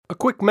A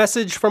quick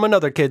message from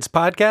Another Kids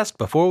podcast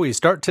before we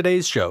start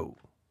today's show.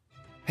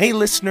 Hey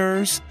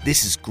listeners,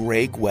 this is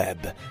Greg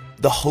Webb,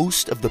 the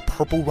host of the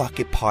Purple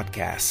Rocket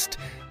Podcast,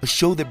 a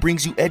show that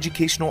brings you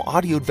educational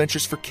audio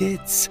adventures for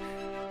kids.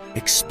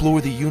 Explore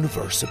the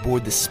universe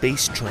aboard the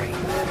space train.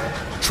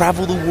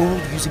 Travel the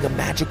world using a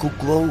magical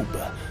globe.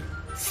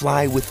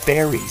 Fly with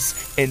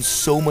fairies, and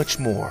so much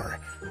more.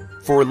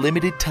 For a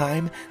limited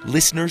time,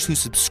 listeners who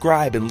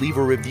subscribe and leave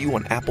a review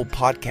on Apple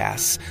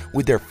Podcasts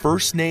with their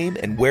first name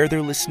and where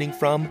they're listening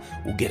from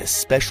will get a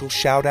special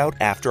shout out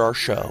after our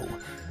show.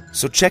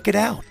 So check it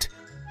out,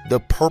 the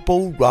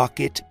Purple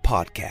Rocket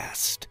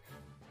Podcast.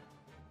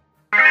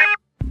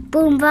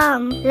 Boom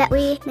bam, let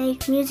me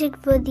make music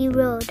for the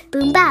road.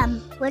 Boom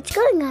bam, what's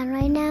going on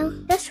right now?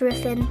 Just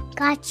riffing.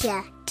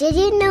 Gotcha. Did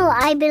you know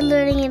I've been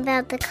learning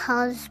about the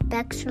color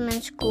spectrum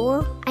in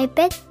school? I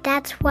bet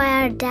that's why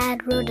our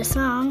dad wrote a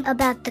song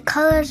about the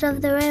colors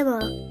of the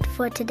rainbow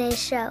for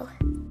today's show.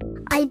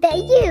 I bet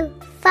you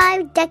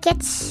 5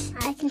 decades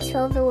I can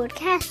spell the word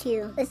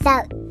cashew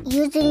without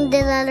using the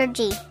letter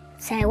G.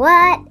 Say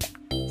what?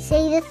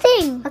 Say the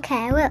thing.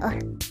 Okay, I will.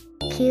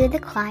 Cue the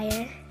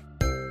choir.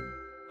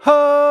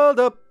 Hold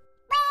up!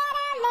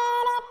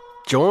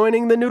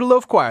 Joining the Noodle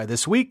Loaf Choir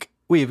this week,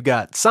 we've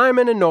got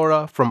Simon and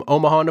Nora from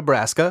Omaha,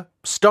 Nebraska,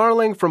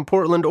 Starling from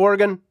Portland,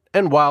 Oregon,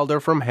 and Wilder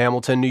from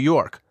Hamilton, New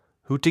York,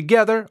 who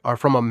together are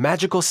from a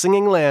magical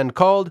singing land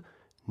called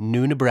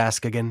New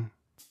Nebraskagan.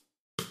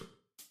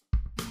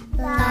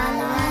 La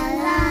la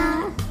la,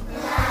 la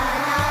la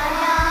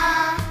la,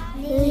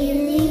 lee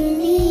lee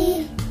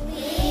lee.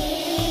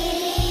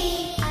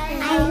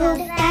 I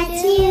hope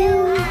that's you.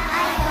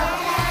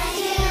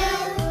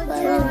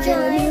 Will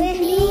join with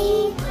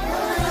me.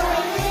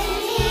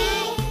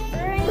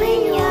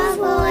 Bring your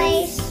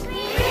voice.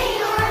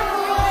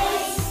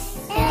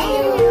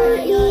 And your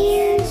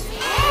ears.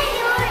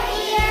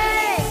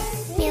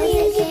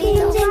 Music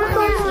is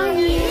on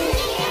here.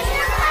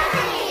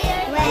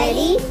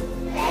 Ready?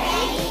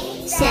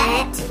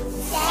 Set.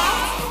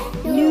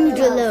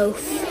 Noodle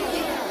Loaf.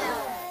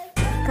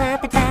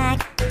 Clap it back,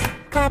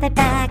 clap it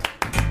back,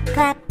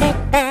 clap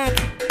it back.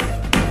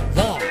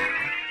 Yeah.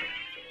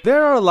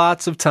 There are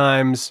lots of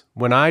times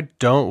when I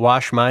don't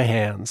wash my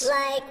hands.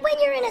 Like when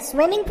you're in a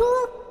swimming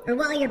pool, or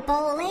while you're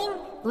bowling,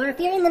 or if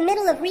you're in the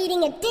middle of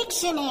reading a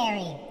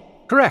dictionary.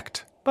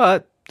 Correct,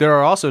 but there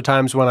are also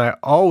times when I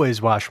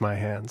always wash my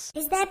hands.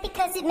 Is that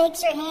because it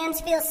makes your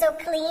hands feel so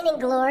clean and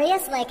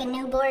glorious like a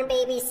newborn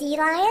baby sea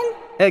lion?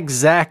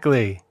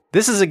 Exactly.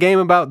 This is a game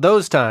about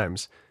those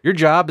times. Your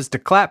job is to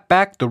clap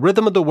back the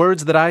rhythm of the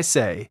words that I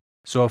say.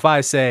 So if I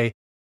say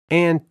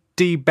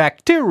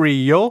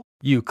antibacterial,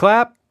 you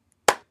clap.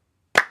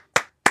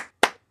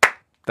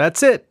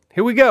 That's it.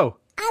 Here we go.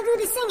 I'll do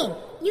the singing.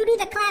 You do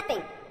the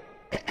clapping.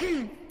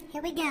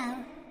 Here we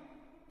go.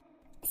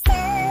 Soap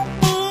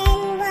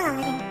and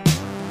water.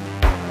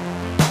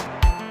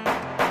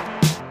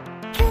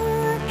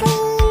 Cool,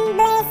 clean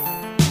bliss.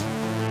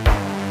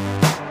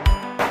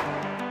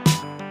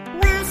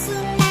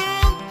 Washing my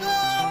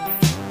hands.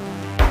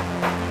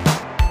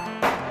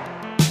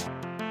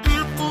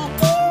 After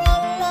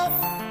doing this.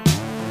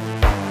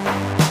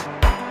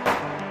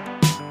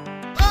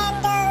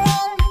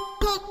 Handling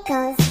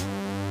pickles.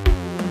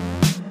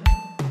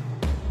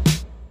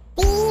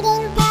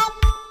 Feeding pet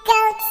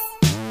goats.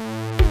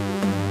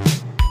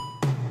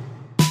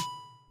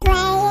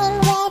 Playing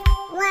with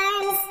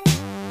worms.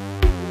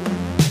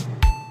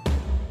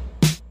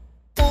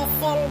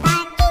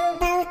 Disembarking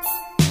boats.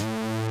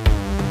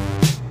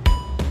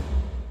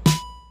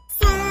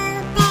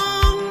 Soap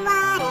and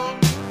water.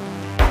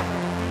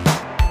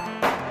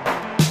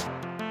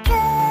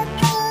 Cool,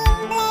 clean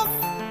bliss.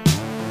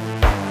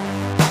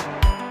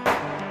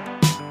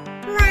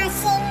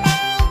 Washing my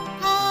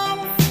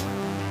hands.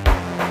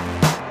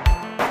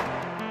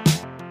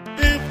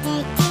 After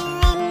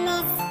doing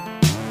this.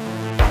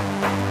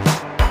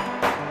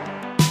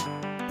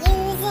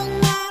 Using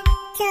the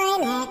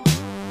toilet.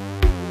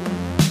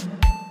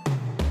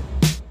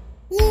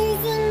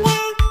 Using the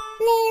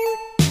loo.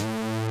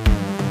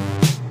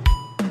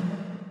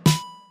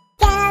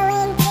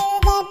 Going to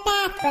the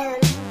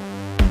bathroom.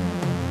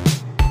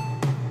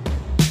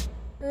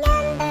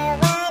 Number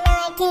 1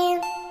 or 2.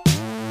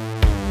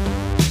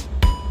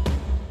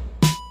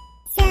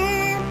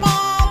 Soap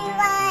and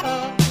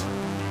water.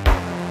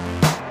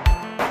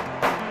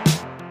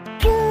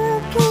 Cool,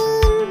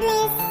 clean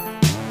bliss.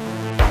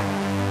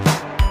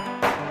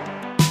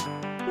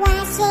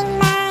 Washing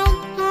my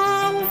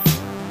hands.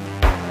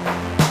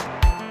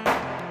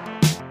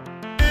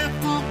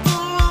 After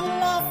doing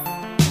this.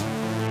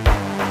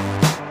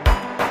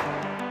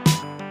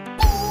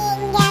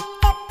 Being at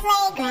the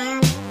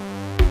playground.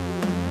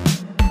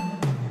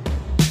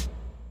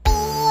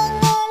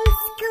 Being in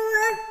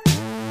school.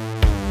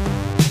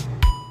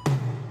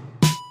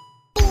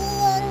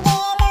 Being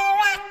in a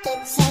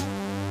rocket ship.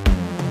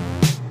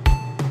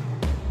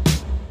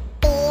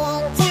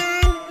 Being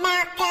John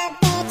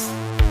Malkovich.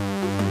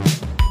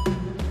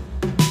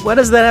 What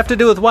does that have to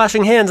do with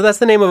washing hands? That's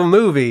the name of a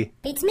movie.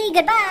 Beats me,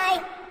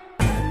 goodbye.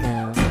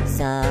 Go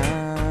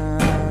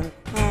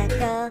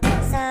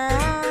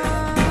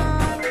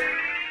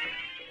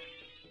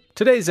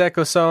Today's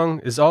Echo Song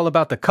is all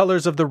about the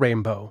colors of the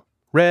rainbow.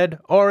 Red,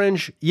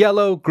 orange,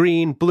 yellow,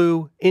 green,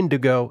 blue,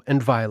 indigo,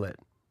 and violet.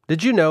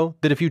 Did you know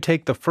that if you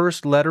take the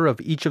first letter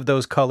of each of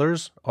those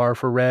colors, R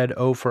for red,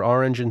 O for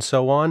orange, and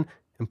so on,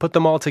 and put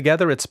them all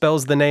together, it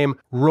spells the name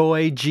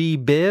Roy G.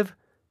 Biv?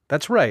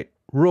 That's right.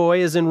 Roy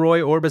is in Roy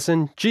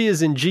Orbison, G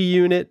is in G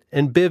Unit,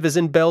 and Biv is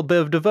in Belle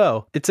Biv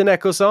DeVoe. It's an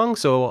Echo Song,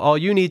 so all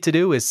you need to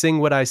do is sing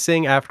what I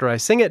sing after I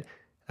sing it.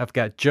 I've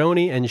got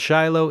Joni and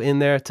Shiloh in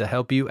there to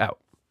help you out.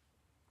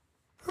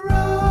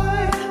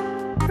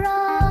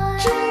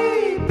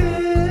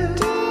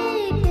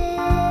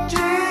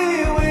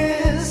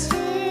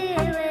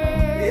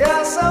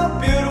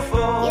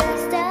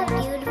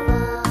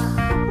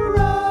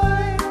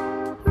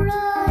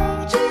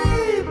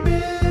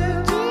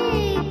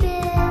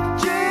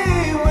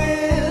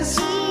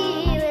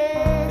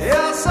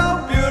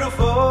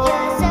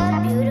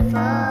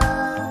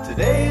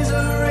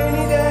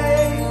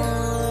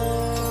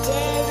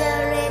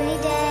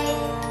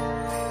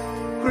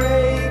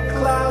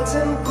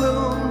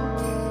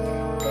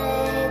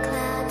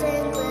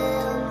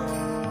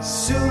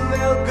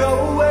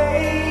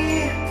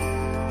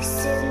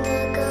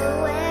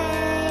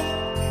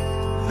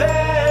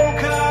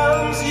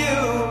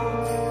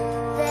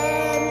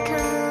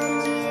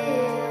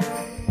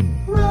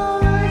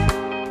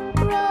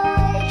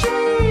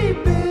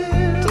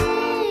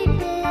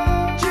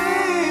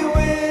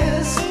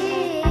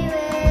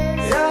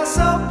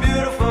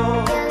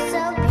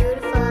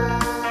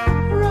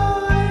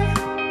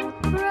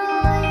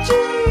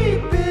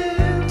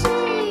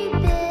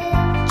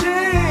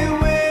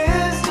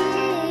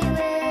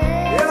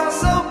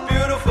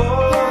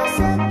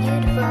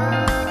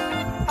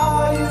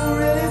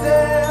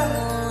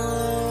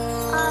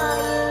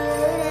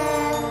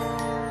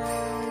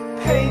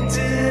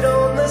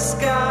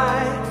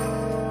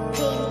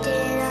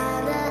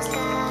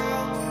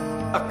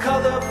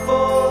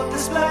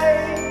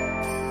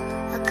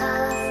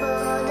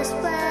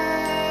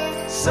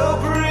 So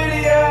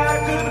pretty I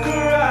could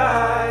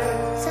cry.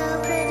 So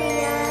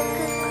pretty I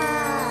could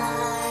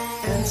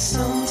cry. And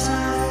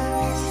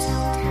sometimes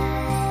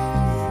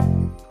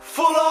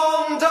full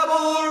on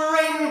double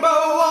rainbow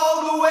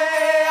all the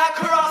way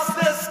across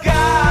the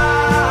sky.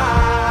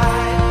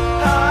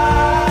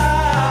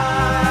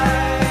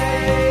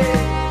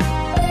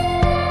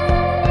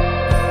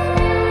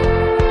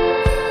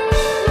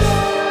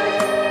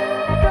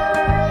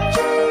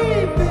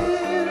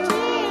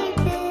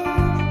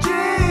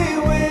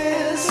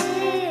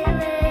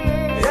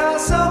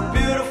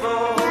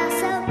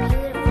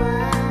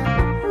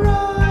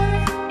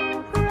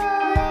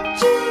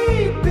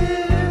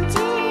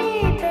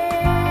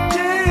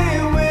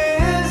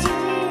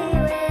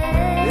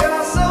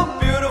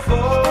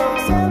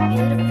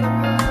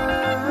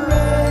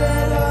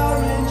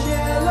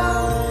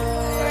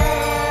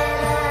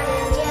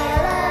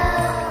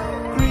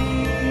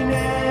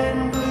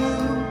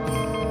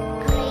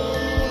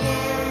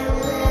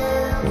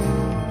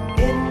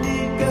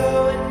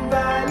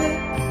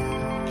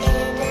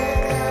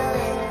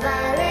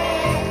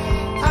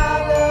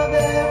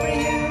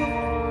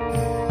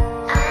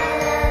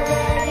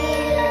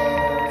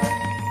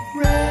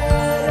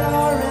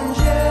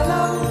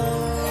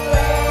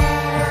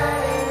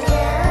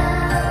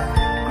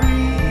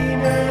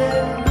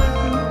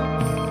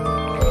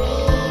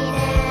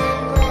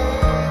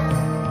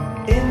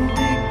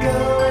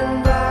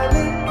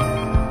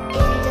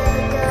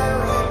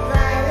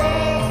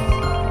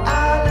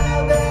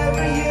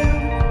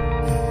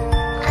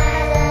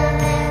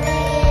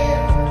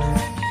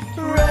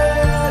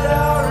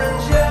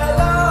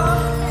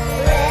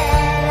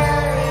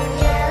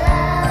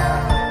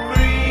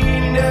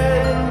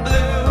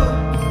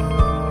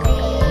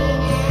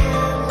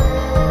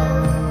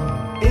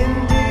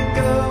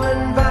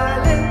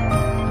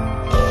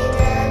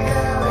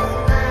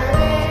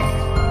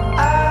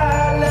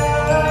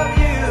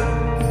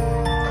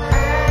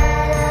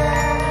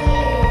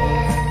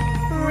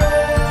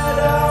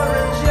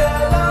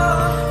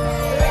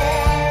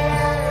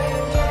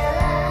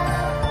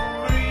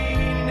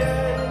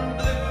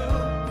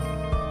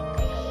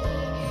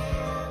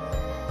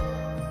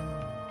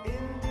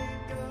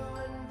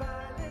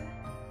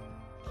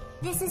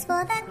 This is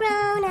for the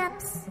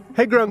grown-ups.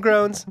 Hey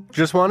Grown-Groans,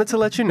 just wanted to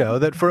let you know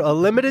that for a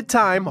limited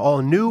time,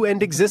 all new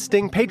and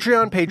existing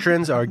Patreon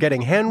patrons are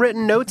getting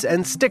handwritten notes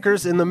and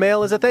stickers in the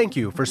mail as a thank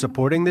you for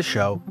supporting the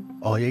show.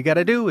 All you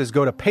gotta do is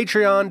go to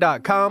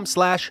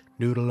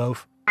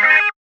patreon.com/noodleloaf.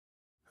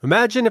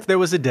 Imagine if there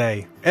was a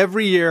day,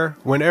 every year,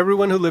 when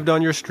everyone who lived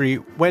on your street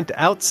went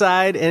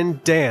outside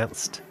and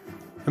danced.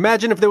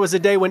 Imagine if there was a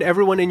day when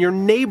everyone in your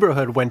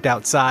neighborhood went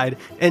outside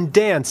and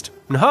danced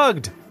and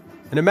hugged.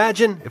 And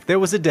imagine if there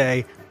was a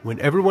day when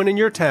everyone in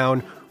your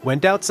town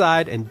went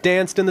outside and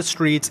danced in the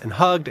streets and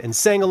hugged and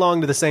sang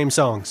along to the same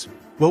songs.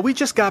 Well, we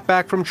just got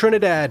back from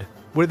Trinidad,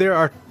 where there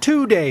are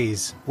 2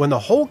 days when the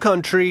whole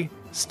country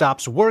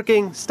stops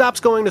working,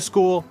 stops going to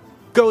school,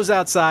 goes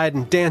outside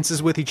and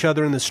dances with each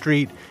other in the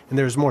street, and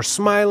there's more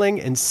smiling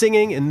and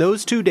singing in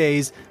those 2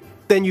 days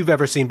than you've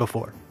ever seen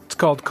before. It's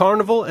called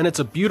Carnival, and it's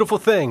a beautiful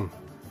thing.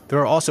 There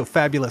are also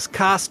fabulous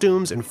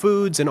costumes and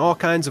foods and all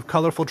kinds of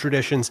colorful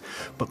traditions,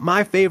 but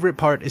my favorite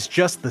part is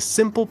just the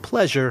simple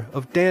pleasure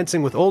of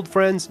dancing with old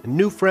friends and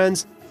new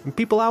friends and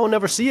people I will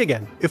never see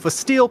again. If a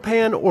steel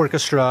pan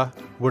orchestra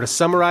were to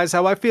summarize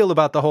how I feel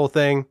about the whole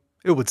thing,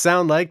 it would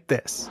sound like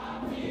this.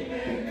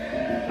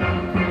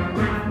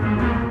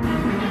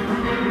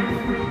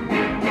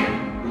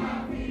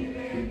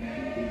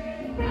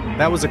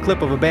 That was a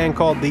clip of a band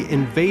called The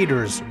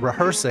Invaders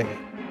rehearsing.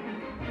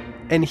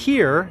 And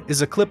here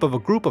is a clip of a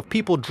group of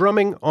people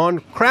drumming on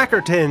cracker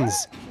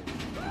tins.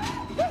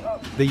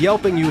 The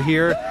yelping you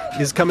hear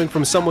is coming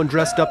from someone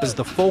dressed up as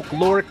the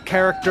folkloric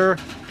character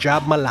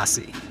Jab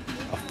Malasi,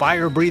 a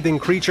fire-breathing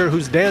creature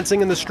who's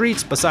dancing in the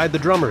streets beside the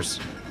drummers.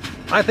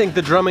 I think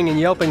the drumming and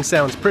yelping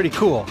sounds pretty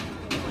cool,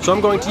 so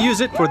I'm going to use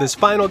it for this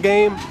final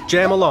game,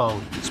 Jam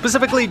Along.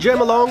 Specifically,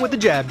 jam along with the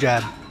Jab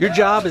Jab. Your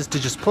job is to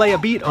just play a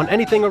beat on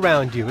anything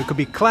around you. It could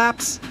be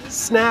claps,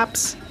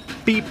 snaps,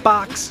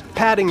 beatbox,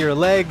 patting your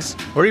legs,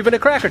 or even a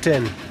cracker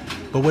tin.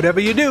 But whatever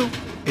you do,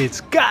 it's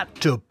got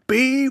to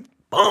be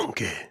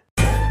funky.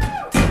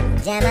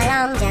 Jam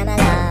along, jam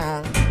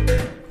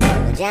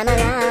along, jam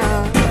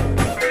along.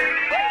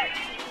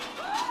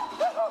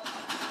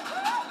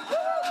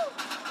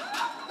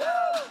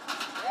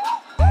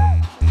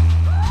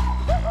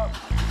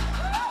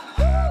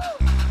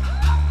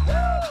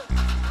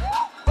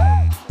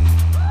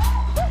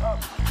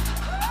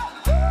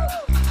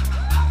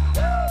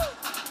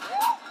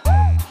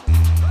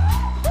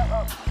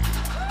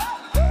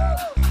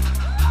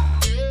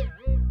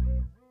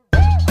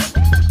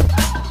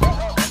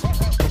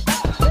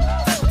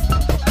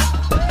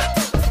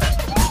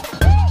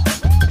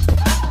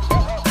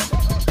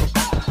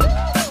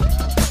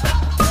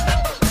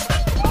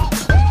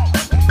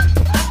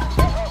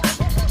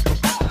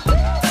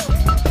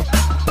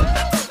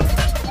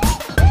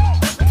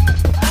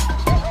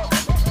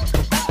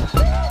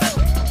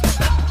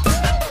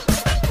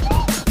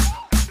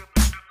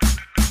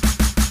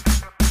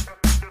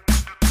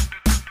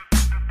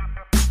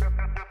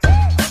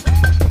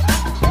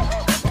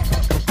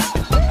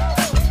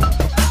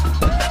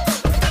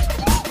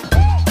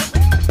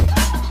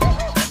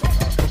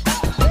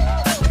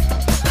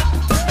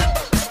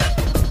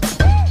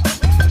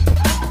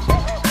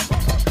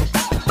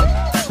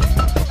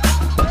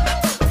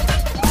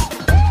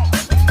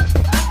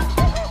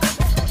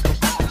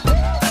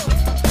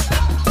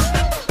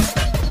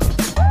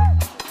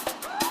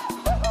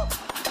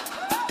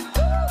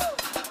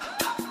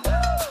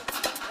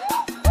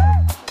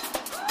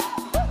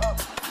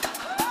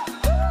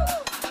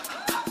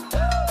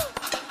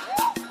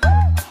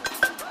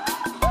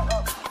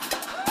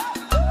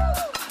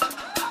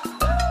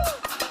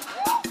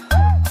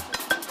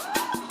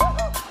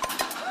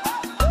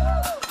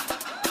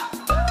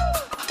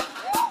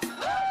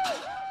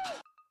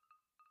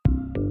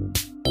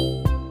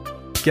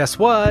 Guess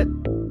what?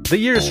 The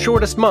year's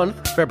shortest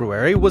month,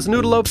 February, was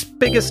Noodlelope's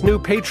biggest new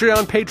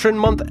Patreon patron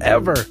month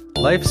ever.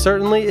 Life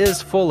certainly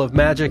is full of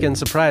magic and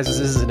surprises,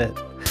 isn't it?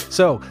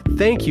 So,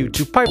 thank you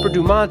to Piper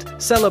Dumont,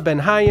 Sela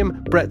Ben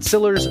Hayim, Brett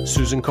Sillers,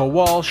 Susan Cole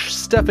Walsh,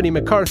 Stephanie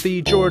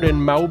McCarthy,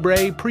 Jordan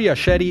Mowbray, Priya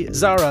Shetty,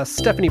 Zara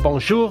Stephanie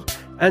Bonjour,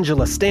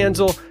 Angela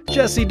Stanzel,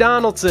 Jesse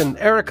Donaldson,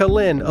 Erica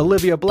Lynn,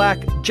 Olivia Black,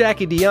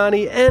 Jackie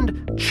Diani,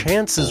 and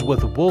Chances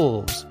with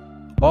Wolves.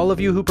 All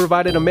of you who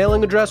provided a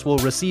mailing address will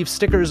receive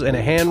stickers and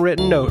a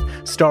handwritten note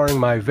starring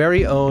my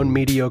very own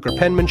mediocre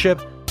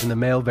penmanship in the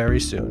mail very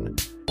soon.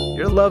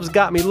 Your love's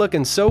got me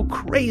looking so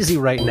crazy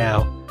right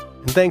now.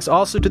 And thanks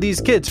also to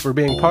these kids for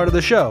being part of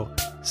the show.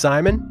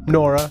 Simon,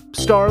 Nora,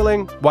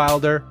 Starling,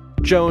 Wilder,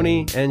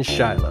 Joni, and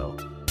Shiloh.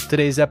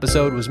 Today's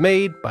episode was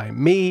made by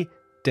me,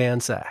 Dan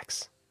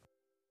Sachs.